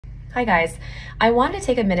Hi guys, I wanted to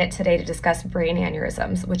take a minute today to discuss brain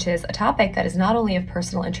aneurysms, which is a topic that is not only of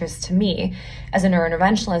personal interest to me as a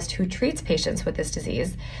neurointerventionalist who treats patients with this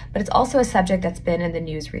disease, but it's also a subject that's been in the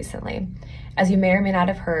news recently. As you may or may not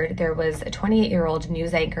have heard, there was a 28-year-old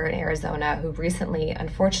news anchor in Arizona who recently,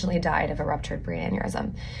 unfortunately, died of a ruptured brain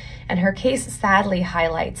aneurysm. And her case sadly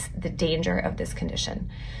highlights the danger of this condition.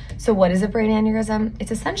 So what is a brain aneurysm?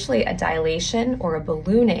 It's essentially a dilation or a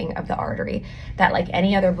ballooning of the artery that, like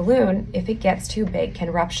any other balloon, if it gets too big,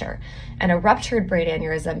 can rupture. And a ruptured brain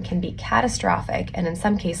aneurysm can be catastrophic and in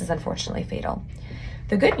some cases, unfortunately, fatal.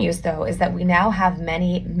 The good news, though, is that we now have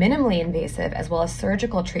many minimally invasive as well as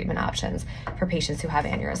surgical treatment options for patients who have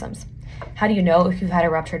aneurysms. How do you know if you've had a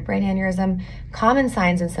ruptured brain aneurysm? Common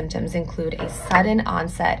signs and symptoms include a sudden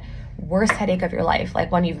onset, worst headache of your life,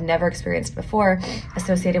 like one you've never experienced before,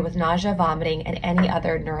 associated with nausea, vomiting, and any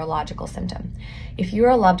other neurological symptom. If you or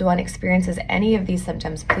a loved one experiences any of these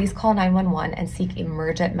symptoms, please call 911 and seek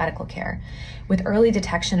emergent medical care. With early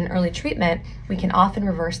detection and early treatment, we can often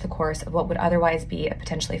reverse the course of what would otherwise be a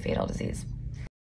potentially fatal disease.